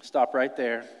 stop right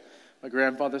there. My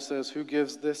grandfather says, "Who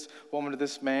gives this woman to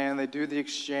this man?" They do the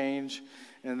exchange.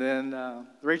 And then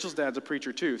Rachel's dad's a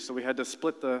preacher too, so we had to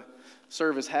split the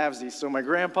service halvesies. So my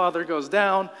grandfather goes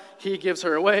down, he gives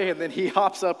her away, and then he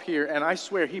hops up here. And I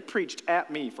swear, he preached at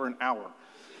me for an hour.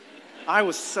 I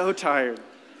was so tired.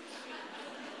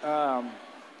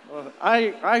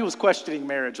 I was questioning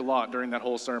marriage a lot during that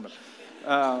whole sermon.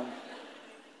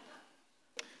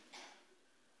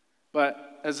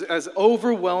 But as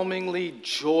overwhelmingly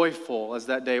joyful as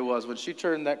that day was, when she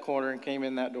turned that corner and came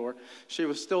in that door, she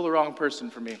was still the wrong person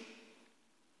for me.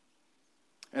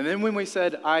 And then when we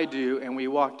said, "I do," and we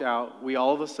walked out, we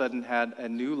all of a sudden had a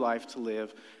new life to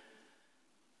live,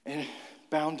 and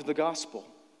bound to the gospel.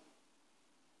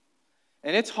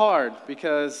 And it's hard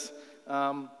because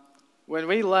when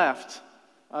we left,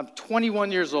 I'm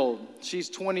 21 years old. She's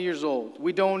 20 years old.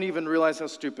 We don't even realize how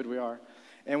stupid we are.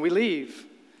 And we leave.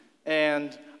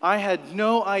 And I had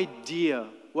no idea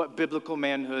what biblical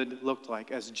manhood looked like,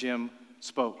 as Jim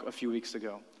spoke a few weeks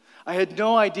ago. I had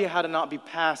no idea how to not be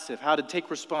passive, how to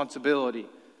take responsibility,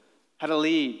 how to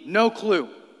lead. No clue.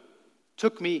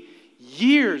 Took me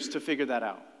years to figure that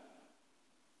out.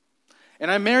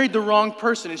 And I married the wrong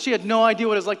person, and she had no idea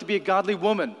what it was like to be a godly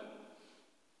woman.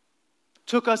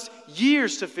 Took us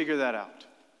years to figure that out.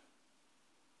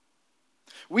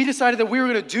 We decided that we were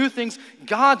going to do things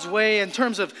God's way in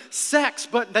terms of sex,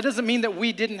 but that doesn't mean that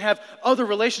we didn't have other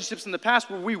relationships in the past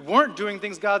where we weren't doing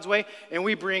things God's way, and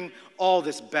we bring all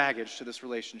this baggage to this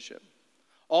relationship.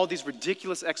 All these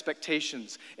ridiculous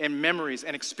expectations and memories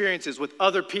and experiences with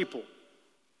other people.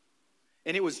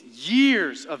 And it was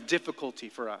years of difficulty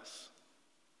for us.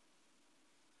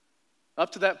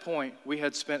 Up to that point, we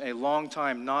had spent a long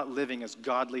time not living as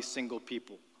godly single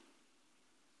people.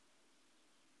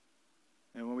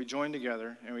 And when we joined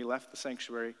together and we left the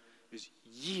sanctuary, it was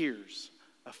years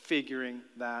of figuring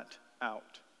that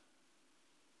out.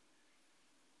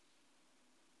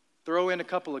 Throw in a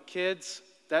couple of kids,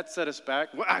 that set us back.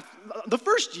 The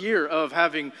first year of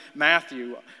having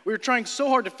Matthew, we were trying so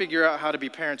hard to figure out how to be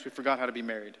parents, we forgot how to be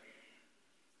married.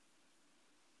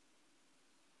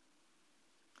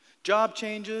 Job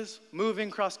changes,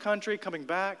 moving cross country, coming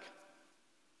back,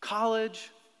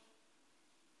 college.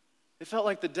 It felt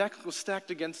like the deck was stacked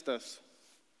against us.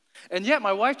 And yet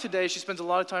my wife today, she spends a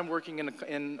lot of time working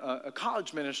in a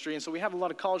college ministry, and so we have a lot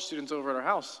of college students over at our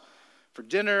house for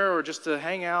dinner or just to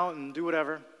hang out and do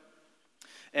whatever.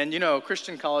 And you know,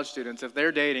 Christian college students, if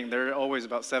they're dating, they're always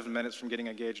about 7 minutes from getting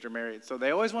engaged or married. So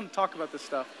they always want to talk about this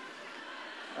stuff.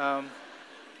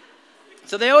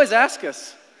 So they always ask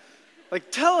us,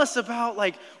 tell us about,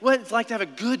 what it's like to have a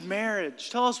good marriage.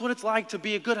 Tell us what it's like to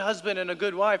be a good husband and a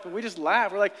good wife. And we just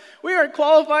laugh. We're like, we aren't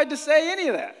qualified to say any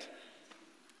of that.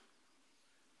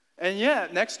 And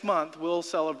yet, next month, we'll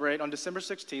celebrate, on December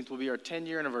 16th, will be our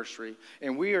 10-year anniversary.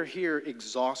 And we are here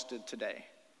exhausted today.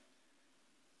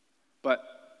 But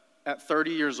at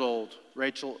 30 years old,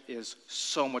 Rachel is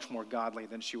so much more godly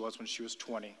than she was when she was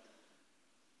 20.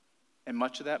 and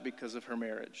much of that because of her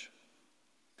marriage.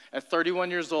 At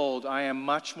 31 years old, I am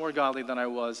much more godly than I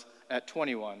was at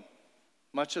 21.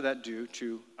 Much of that due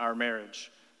to our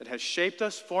marriage that has shaped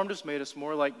us, formed us, made us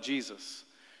more like Jesus.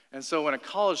 And so when a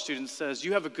college student says,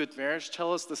 you have a good marriage,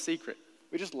 tell us the secret.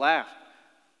 We just laugh.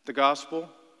 The gospel.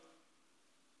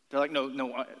 They're like,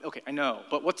 no, okay, I know,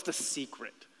 but what's the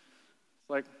secret? It's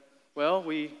like, well,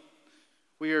 we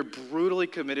are brutally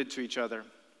committed to each other.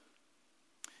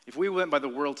 If we went by the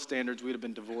world standards, we'd have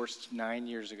been divorced 9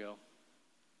 years ago.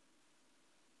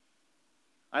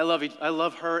 I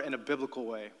love her in a biblical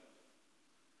way.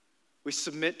 We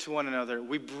submit to one another.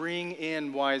 We bring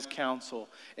in wise counsel.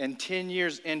 And 10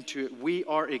 years into it, we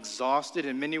are exhausted.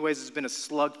 In many ways, it's been a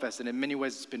slugfest, and in many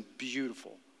ways, it's been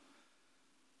beautiful.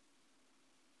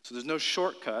 So there's no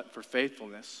shortcut for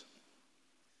faithfulness.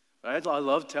 I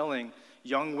love telling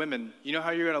young women, you know how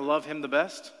you're going to love him the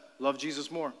best? Love Jesus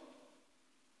more.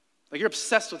 Like you're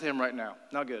obsessed with him right now.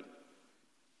 Not good.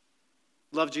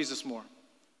 Love Jesus more.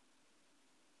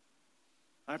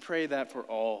 I pray that for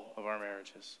all of our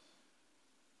marriages.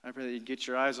 I pray that you get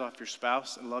your eyes off your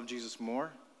spouse and love Jesus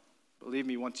more. Believe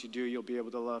me, once you do, you'll be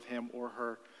able to love him or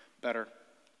her better.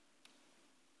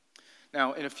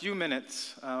 Now, in a few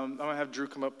minutes, I'm going to have Drew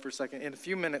come up for a second. In a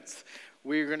few minutes,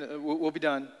 we'll be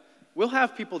done. We'll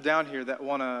have people down here that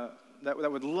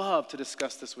would love to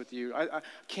discuss this with you. I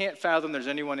can't fathom there's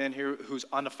anyone in here who's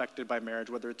unaffected by marriage,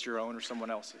 whether it's your own or someone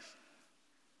else's.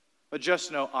 But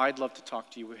just know, I'd love to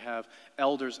talk to you. We have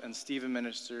elders and Stephen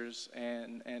ministers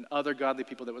and other godly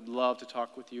people that would love to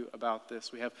talk with you about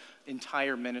this. We have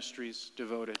entire ministries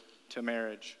devoted to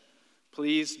marriage.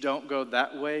 Please don't go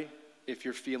that way. If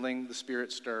you're feeling the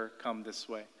Spirit stir, come this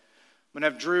way. I'm going to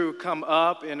have Drew come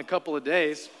up in a couple of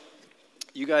days.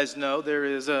 You guys know there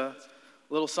is a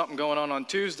little something going on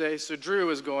Tuesday, so Drew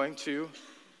is going to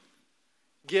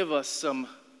give us some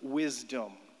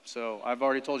wisdom. So I've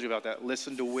already told you about that.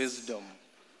 Listen to wisdom.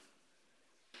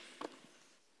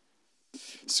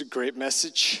 It's a great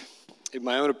message. In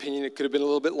my own opinion, it could have been a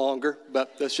little bit longer,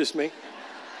 but that's just me.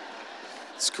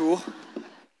 It's cool.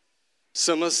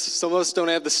 Some of us don't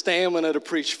have the stamina to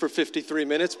preach for 53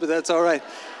 minutes, but that's all right.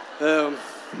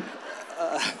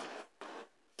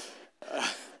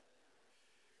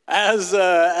 As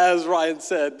Ryan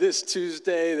said, this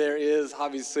Tuesday there is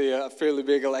obviously a fairly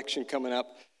big election coming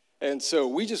up. And so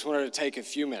we just wanted to take a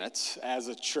few minutes as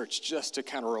a church just to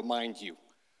kind of remind you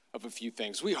of a few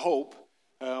things. We hope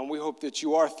that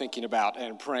you are thinking about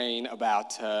and praying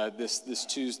about this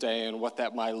Tuesday and what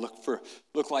that might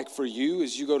look like for you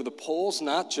as you go to the polls,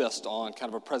 not just on kind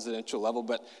of a presidential level,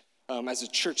 but as a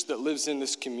church that lives in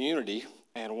this community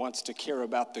and wants to care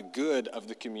about the good of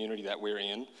the community that we're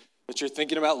in, that you're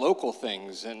thinking about local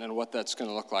things and what that's going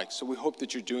to look like. So we hope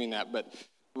that you're doing that. But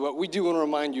we do want to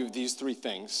remind you of these three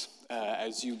things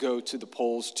as you go to the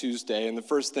polls Tuesday. And the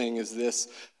first thing is this,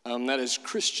 that as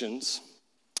Christians,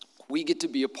 we get to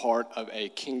be a part of a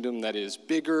kingdom that is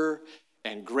bigger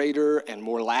and greater and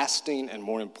more lasting and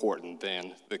more important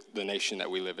than the nation that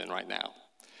we live in right now.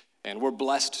 And we're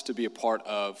blessed to be a part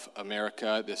of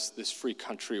America, this free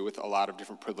country with a lot of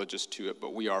different privileges to it,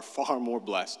 but we are far more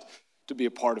blessed to be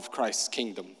a part of Christ's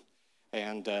kingdom.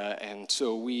 And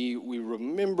so we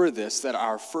remember this, that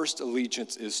our first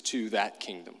allegiance is to that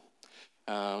kingdom.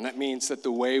 That means that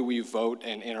the way we vote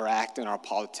and interact in our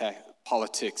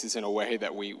politics is in a way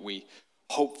that we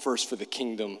hope first for the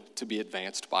kingdom to be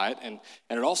advanced by it. And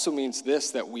it also means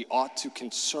this, that we ought to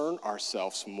concern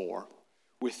ourselves more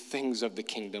with things of the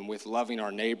kingdom, with loving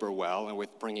our neighbor well, and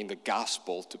with bringing the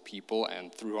gospel to people,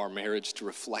 and through our marriage to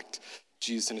reflect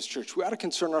Jesus and his church. We ought to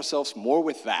concern ourselves more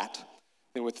with that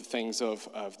than with the things of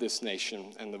this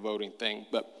nation and the voting thing.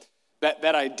 But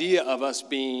that idea of us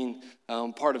being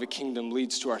part of a kingdom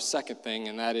leads to our second thing,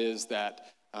 and that is that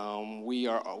we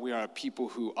are a people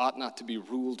who ought not to be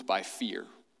ruled by fear.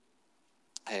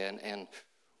 And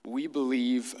we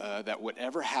believe that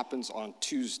whatever happens on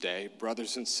Tuesday,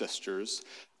 brothers and sisters,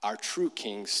 our true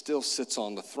king still sits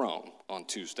on the throne on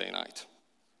Tuesday night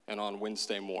and on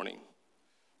Wednesday morning.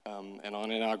 And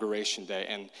on Inauguration Day,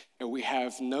 and we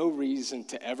have no reason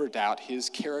to ever doubt his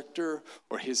character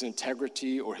or his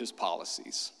integrity or his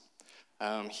policies.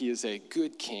 He is a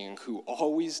good king who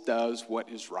always does what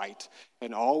is right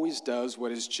and always does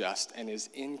what is just and is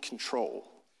in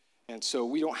control. And so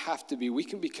we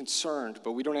can be concerned,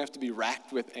 but we don't have to be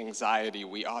racked with anxiety.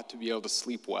 We ought to be able to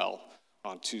sleep well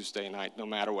on Tuesday night, no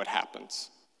matter what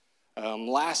happens.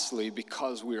 Lastly,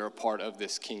 because we are a part of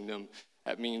this kingdom,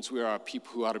 that means we are a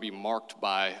people who ought to be marked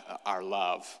by our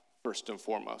love, first and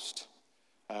foremost.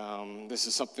 This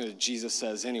is something that Jesus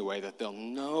says anyway, that they'll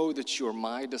know that you're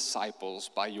my disciples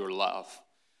by your love,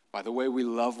 by the way we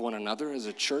love one another as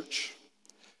a church,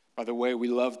 by the way we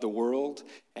love the world,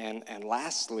 and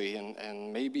lastly,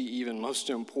 and maybe even most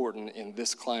important in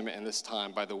this climate and this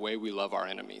time, by the way we love our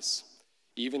enemies.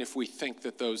 Even if we think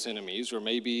that those enemies, or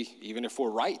maybe even if we're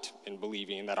right in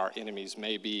believing that our enemies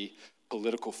may be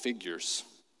political figures,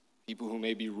 people who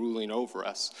may be ruling over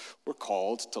us, we're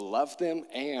called to love them,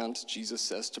 and Jesus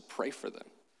says to pray for them,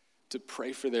 to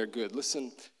pray for their good.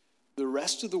 Listen, the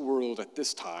rest of the world at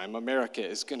this time, America,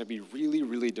 is going to be really,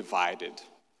 really divided.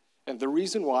 And the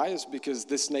reason why is because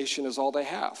this nation is all they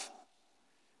have.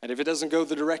 And if it doesn't go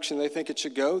the direction they think it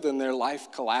should go, then their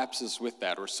life collapses with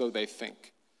that, or so they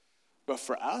think. But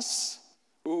for us,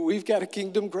 we've got a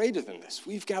kingdom greater than this.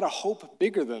 We've got a hope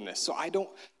bigger than this. So I don't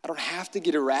have to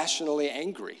get irrationally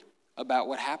angry about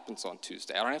what happens on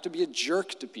Tuesday. I don't have to be a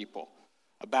jerk to people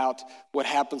about what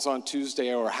happens on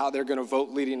Tuesday or how they're going to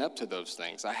vote leading up to those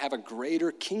things. I have a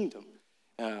greater kingdom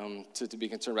to be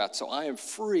concerned about. So I am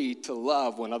free to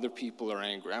love when other people are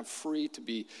angry. I'm free to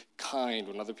be kind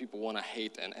when other people want to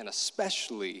hate, and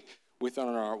especially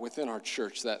within our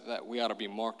church, that we ought to be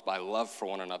marked by love for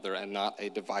one another and not a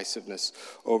divisiveness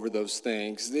over those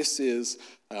things. This is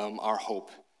our hope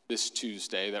this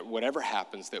Tuesday, that whatever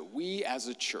happens, that we as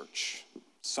a church,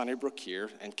 Sunnybrook here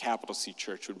and Capital C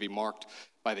Church, would be marked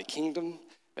by the kingdom,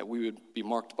 that we would be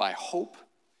marked by hope,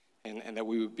 and that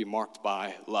we would be marked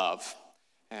by love.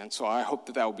 And so I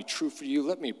hope that will be true for you.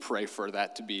 Let me pray for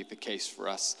that to be the case for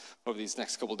us over these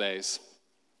next couple days.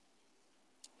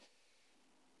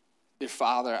 Dear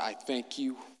Father, I thank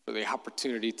you for the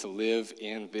opportunity to live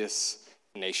in this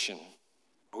nation.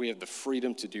 We have the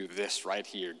freedom to do this right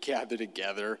here, gather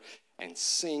together and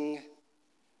sing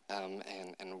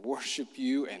and worship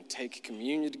you and take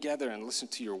communion together and listen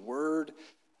to your word.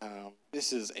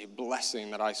 This is a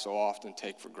blessing that I so often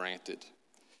take for granted.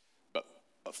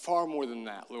 But far more than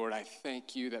that, Lord, I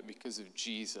thank you that because of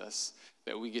Jesus,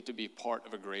 that we get to be part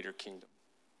of a greater kingdom.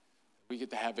 We get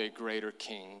to have a greater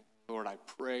king. Lord, I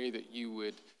pray that you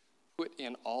would put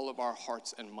in all of our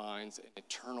hearts and minds an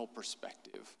eternal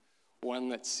perspective, one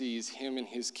that sees him and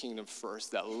his kingdom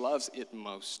first, that loves it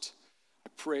most. I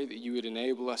pray that you would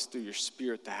enable us through your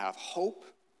Spirit to have hope,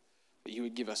 that you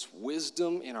would give us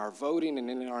wisdom in our voting and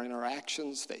in our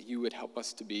interactions, that you would help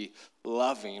us to be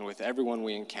loving with everyone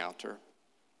we encounter.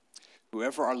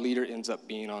 Whoever our leader ends up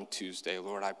being on Tuesday,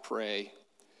 Lord, I pray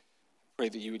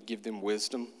that you would give them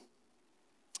wisdom.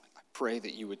 I pray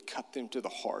that you would cut them to the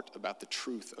heart about the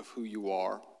truth of who you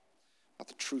are, about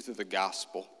the truth of the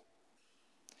gospel.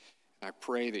 And I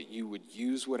pray that you would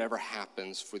use whatever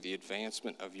happens for the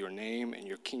advancement of your name and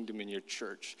your kingdom and your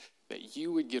church, that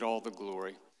you would get all the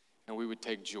glory, and we would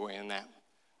take joy in that.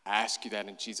 I ask you that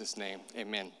in Jesus' name.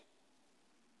 Amen.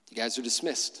 You guys are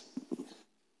dismissed.